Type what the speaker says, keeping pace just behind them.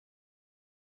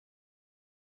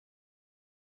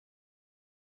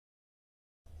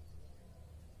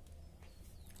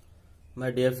My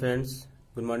dear friends,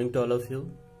 good morning to all of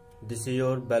you. This is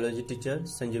your biology teacher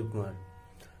Sanjeev Kumar.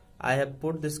 I have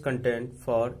put this content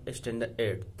for standard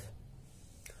 8th.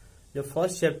 The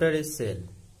first chapter is cell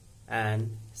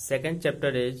and second chapter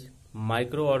is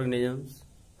microorganisms,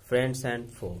 friends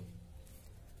and foe.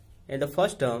 In the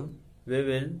first term, we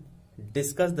will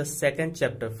discuss the second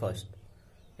chapter first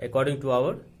according to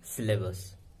our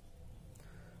syllabus.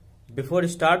 Before we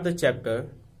start the chapter,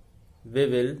 we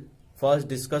will first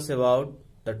discuss about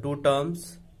the two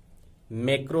terms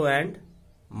macro and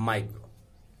micro.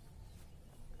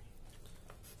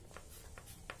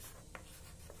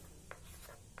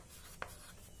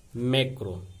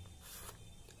 Macro.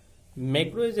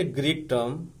 Macro is a Greek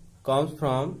term, comes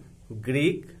from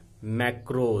Greek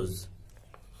macros.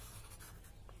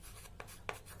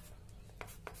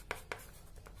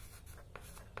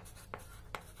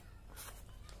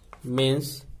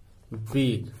 Means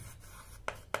big.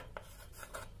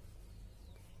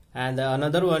 And the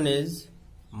another one is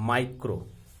micro.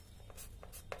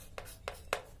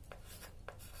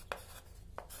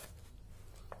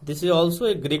 This is also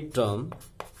a Greek term,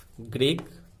 Greek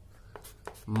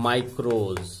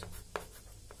micros,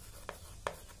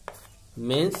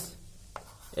 means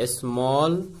a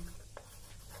small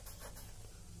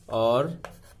or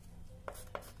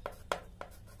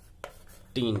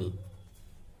teeny.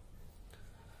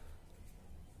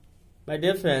 My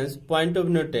dear friends, point to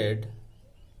be noted.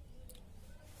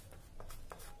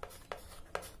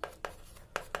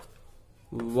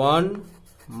 1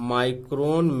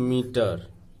 micrometer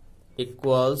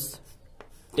equals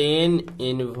 10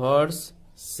 inverse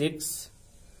 6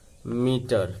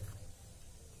 meter.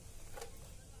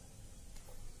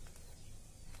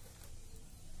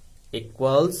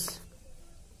 Equals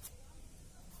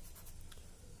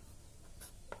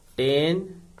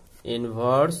 10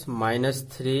 inverse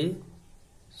 3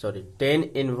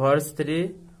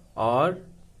 or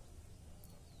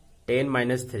 10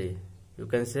 minus 3. You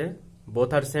can say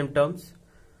both are same terms.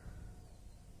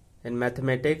 In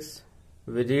mathematics,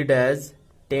 we read as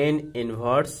 10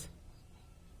 inverse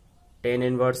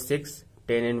 6,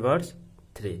 10 inverse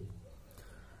 3.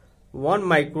 1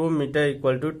 micrometer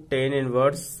equal to 10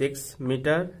 inverse 6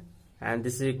 meter, and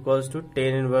this is equals to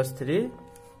 10 inverse 3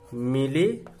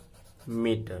 millimeter.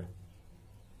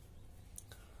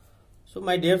 So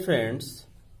my dear friends,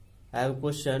 I have a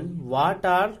question. What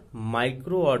are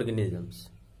microorganisms?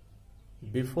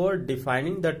 Before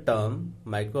defining the term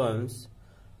microorganisms,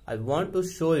 I want to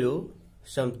show you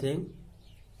something.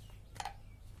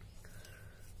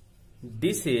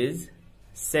 This is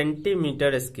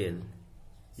centimeter scale.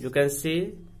 You can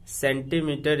see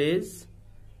centimeter is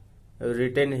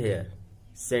written here.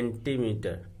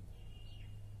 Centimeter.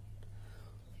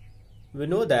 We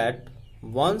know that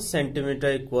 1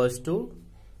 centimeter equals to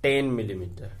 10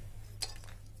 millimeter.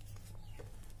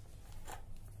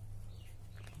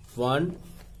 1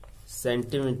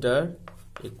 centimeter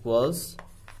equals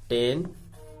 10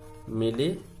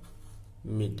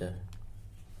 millimeter.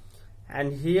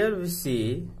 And here we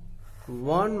see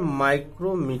 1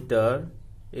 micrometer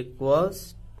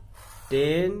equals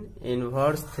 10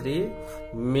 inverse 3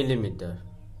 millimeter.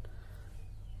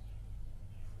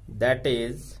 That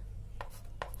is,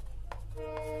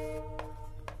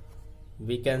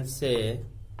 we can say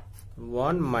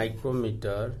 1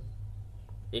 micrometer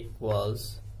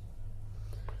equals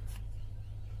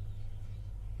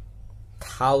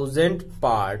 1000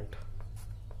 part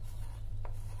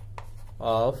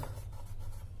of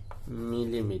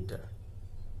millimeter.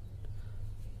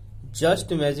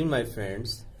 Just imagine, my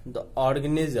friends, the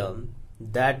organism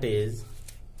that is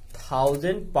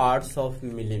 1000 parts of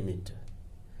millimeter.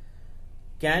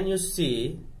 Can you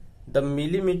see the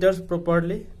millimeters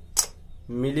properly?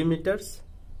 Millimeters?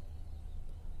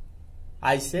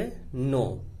 I say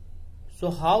no.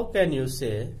 So how can you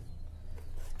say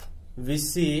we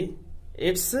see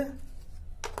its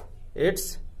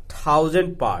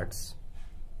 1000 parts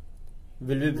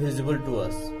will be visible to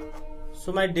us?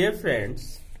 So my dear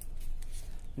friends,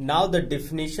 now the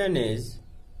definition is,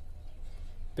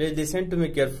 please listen to me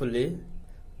carefully,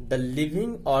 the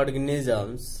living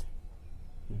organisms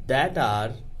that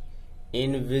are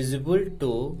invisible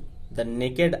to the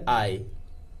naked eye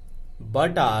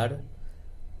but are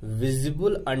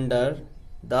visible under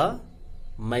the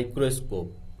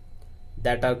microscope,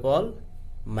 that are called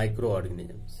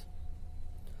microorganisms.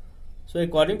 So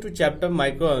according to chapter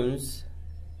microorganisms,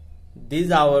 these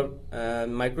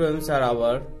microorganisms are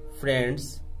our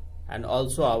friends and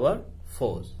also our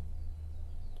foes.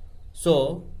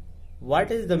 So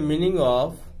what is the meaning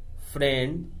of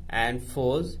friend and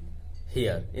foes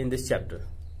here in this chapter?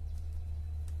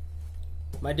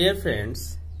 My dear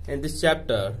friends, In this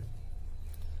chapter,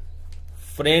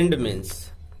 friend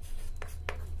means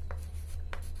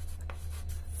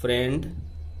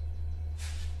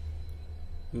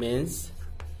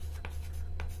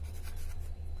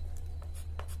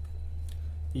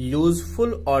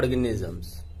useful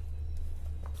organisms.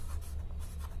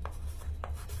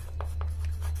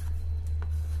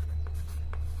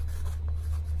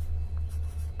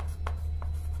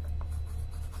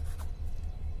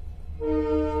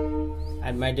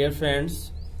 And my dear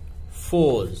friends,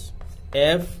 foes,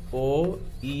 F-O-E-S,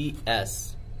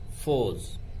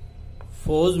 foes.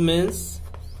 Foes means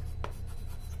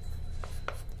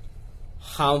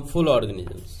harmful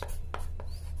organisms.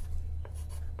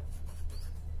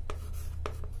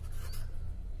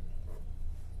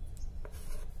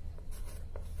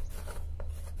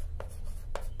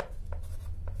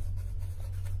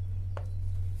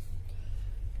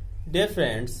 Dear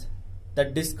friends, the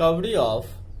discovery of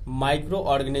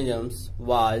microorganisms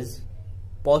was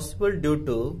possible due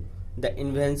to the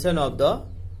invention of the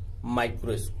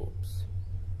microscopes.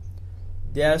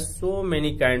 There are so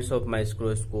many kinds of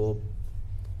microscope,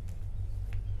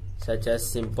 such as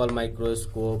simple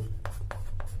microscope,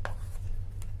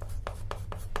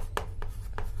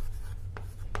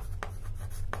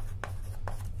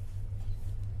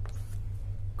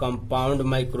 compound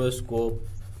microscope,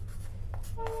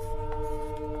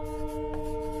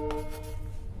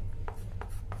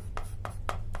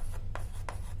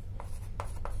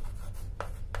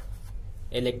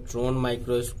 electron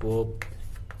microscope,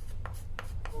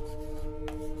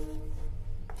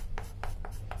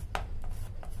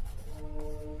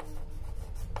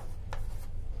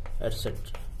 etc.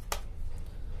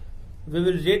 We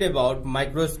will read about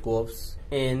microscopes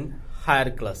in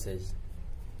higher classes.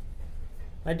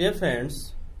 My dear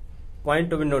friends, point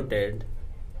to be noted: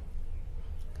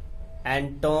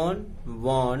 Anton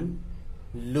von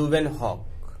Leeuwenhoek.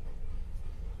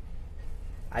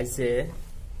 I say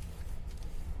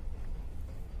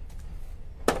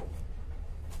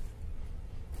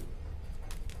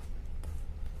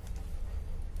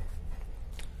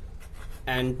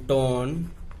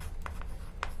Anton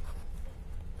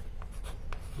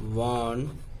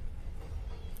von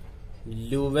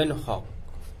Leeuwenhoek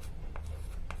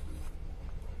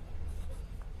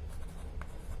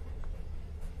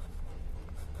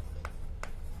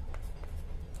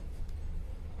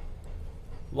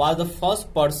was the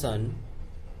first person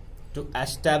to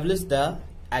establish the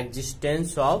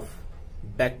existence of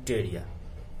bacteria.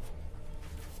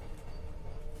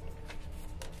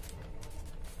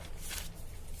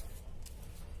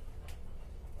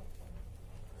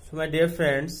 So my dear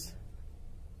friends,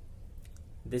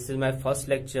 this is my first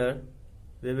lecture.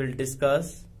 We will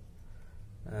discuss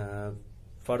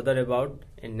further about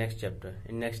in next chapter,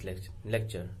 in next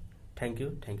lecture. Thank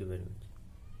you very much.